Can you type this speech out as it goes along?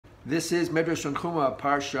This is Midrash Tanchuma,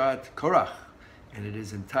 Parshat Korach, and it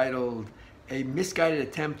is entitled A Misguided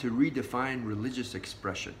Attempt to Redefine Religious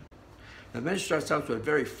Expression. The Midrash starts out with a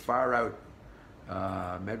very far out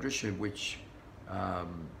Midrash, in which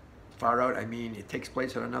far out, I mean it takes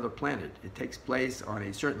place on another planet. It takes place on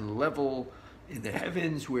a certain level in the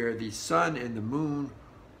heavens where the sun and the moon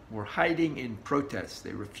were hiding in protest.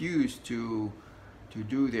 They refused to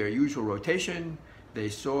do their usual rotation. They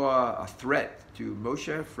saw a threat to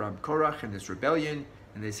Moshe from Korach and this rebellion,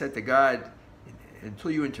 and they said to God,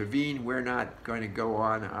 until you intervene, we're not going to go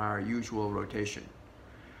on our usual rotation.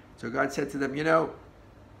 So God said to them, you know,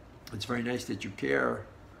 it's very nice that you care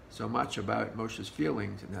so much about Moshe's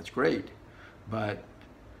feelings, and that's great, but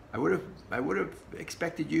I would have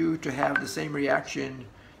expected you to have the same reaction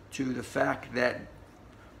to the fact that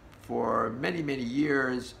for many, many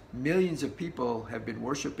years, millions of people have been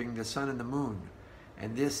worshiping the sun and the moon.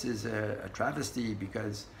 And this is a travesty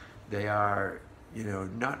because they are,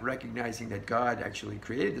 not recognizing that God actually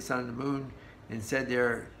created the sun and the moon. Instead,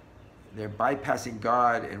 they're bypassing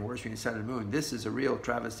God and worshiping the sun and the moon. This is a real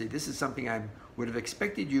travesty. This is something I would have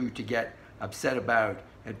expected you to get upset about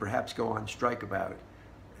and perhaps go on strike about.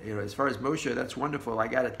 As far as Moshe, that's wonderful. I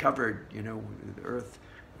got it covered. The earth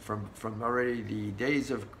from already the days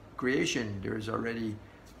of creation. There's already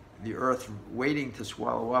the earth waiting to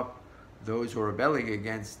swallow up those who are rebelling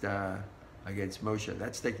against Moshe.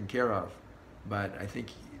 That's taken care of. But I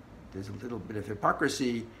think there's a little bit of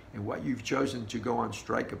hypocrisy in what you've chosen to go on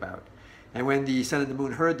strike about. And when the sun and the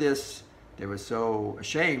moon heard this, they were so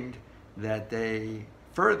ashamed that they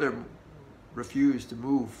further refused to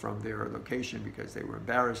move from their location because they were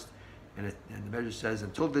embarrassed. And the Midrash says,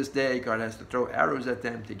 until this day, God has to throw arrows at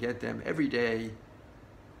them to get them every day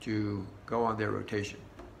to go on their rotation.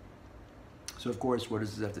 So of course, what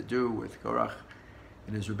does this have to do with Korach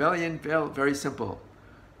and his rebellion? Well, very simple.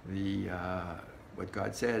 What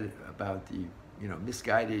God said about the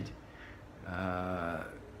misguided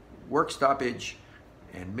work stoppage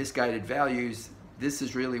and misguided values. This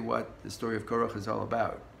is really what the story of Korach is all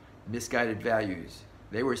about. Misguided values.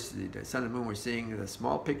 The sun and moon were seeing the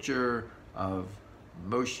small picture of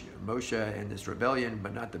Moshe and this rebellion,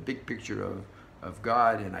 but not the big picture of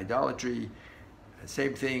God and idolatry.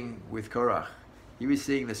 Same thing with Korach. He was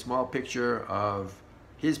seeing the small picture of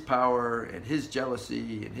his power and his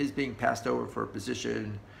jealousy and his being passed over for a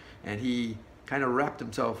position, and he kind of wrapped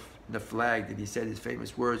himself in the flag that he said his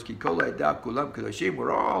famous words, Ki kol ha'edah kulam kadoshim,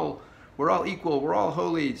 we're all equal, we're all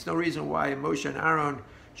holy. There's no reason why Moshe and Aaron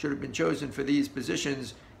should have been chosen for these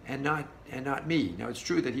positions and not me. Now it's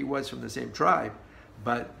true that he was from the same tribe,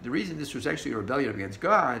 but the reason this was actually a rebellion against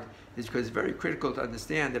God is because it's very critical to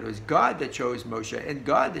understand that it was God that chose Moshe and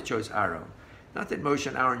God that chose Aaron. Not that Moshe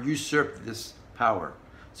and Aaron usurped this power.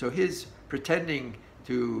 So his pretending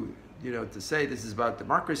to say this is about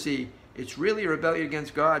democracy, it's really a rebellion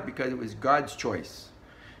against God because it was God's choice.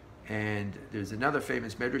 And there's another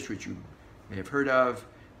famous Midrash which you may have heard of,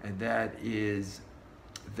 and that is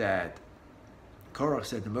that Korach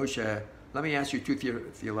said to Moshe, let me ask you two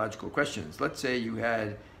theological questions. Let's say you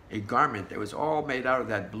had a garment that was all made out of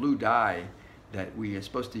that blue dye that we are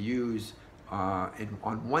supposed to use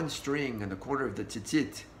on one string in the corner of the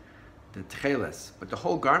tzitzit, the techeles, but the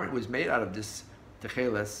whole garment was made out of this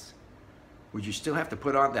techeles. Would you still have to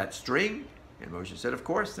put on that string? And Moshe said, of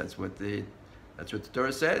course. That's what the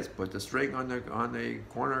Torah says. Put the string on the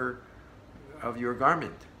corner of your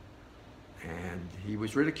garment. And he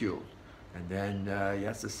was ridiculed. And then he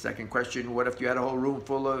asked the second question, what if you had a whole room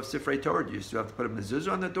full of Sifrei Torah? Do you still have to put a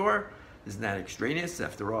mezuzah on the door? Isn't that extraneous?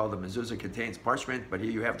 After all, the mezuzah contains parchment, but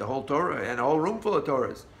here you have the whole Torah and a whole room full of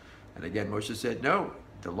Torahs. And again, Moshe said, no,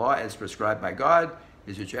 the law as prescribed by God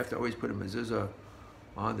is that you have to always put a mezuzah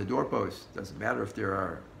on the doorpost. Doesn't matter if there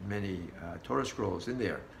are many Torah scrolls in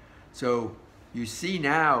there. So you see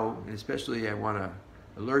now, and especially I want to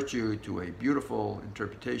alert you to a beautiful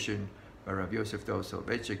interpretation by Rav Yosef Dov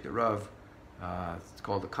Soloveitchik, the Rav. It's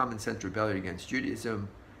called The Common Sense Rebellion Against Judaism.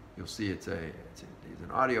 You'll see it's an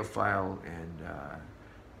audio file, and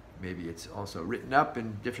maybe it's also written up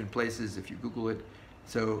in different places if you Google it.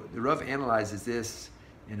 So the Rav analyzes this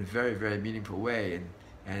in a very, very meaningful way,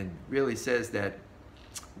 and really says that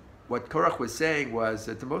what Korach was saying was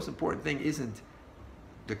that the most important thing isn't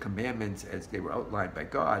the commandments as they were outlined by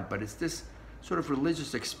God, but it's this sort of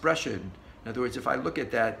religious expression. In other words, if I look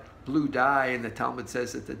at that blue dye, and the Talmud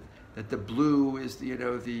says that the blue is the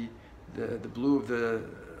blue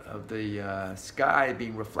of the sky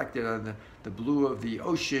being reflected on the blue of the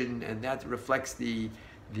ocean, and that reflects the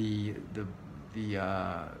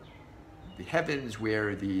heavens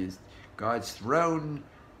where God's throne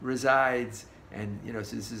resides, And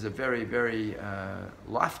so this is a very, very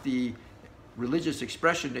lofty religious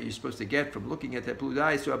expression that you're supposed to get from looking at that blue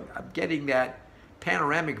dye. So I'm getting that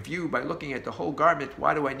panoramic view by looking at the whole garment.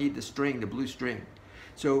 Why do I need the string, the blue string?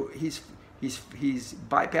 So he's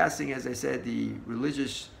bypassing, as I said, the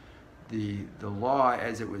religious, the law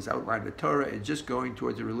as it was outlined in the Torah, and just going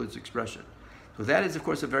towards a religious expression. So that is, of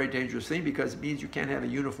course, a very dangerous thing, because it means you can't have a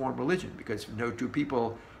uniform religion, because no two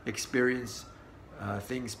people experience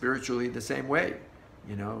things spiritually the same way.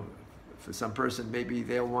 For some person, maybe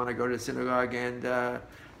they'll want to go to synagogue and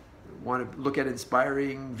want to look at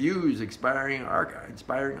inspiring views, inspiring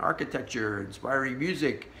architecture, inspiring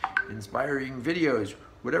music, inspiring videos,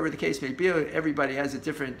 whatever the case may be. Everybody has a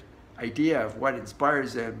different idea of what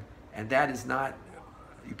inspires them, and that is not,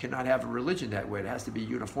 you cannot have a religion that way. It has to be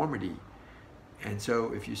uniformity. And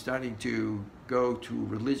so if you're starting to go to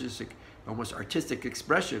religious, almost artistic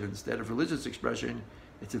expression instead of religious expression,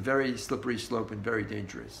 it's a very slippery slope and very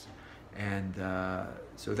dangerous. And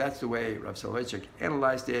so that's the way Rav Soloveitchik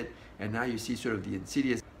analyzed it. And now you see sort of the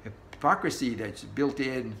insidious hypocrisy that's built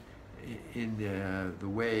in the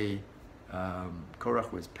way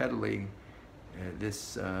Korach was peddling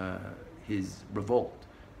his revolt,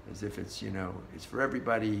 as if it's it's for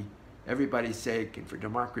everybody's sake, and for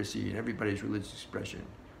democracy and everybody's religious expression,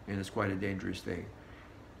 and it's quite a dangerous thing.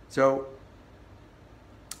 So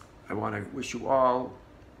I want to wish you all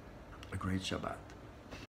a great Shabbat.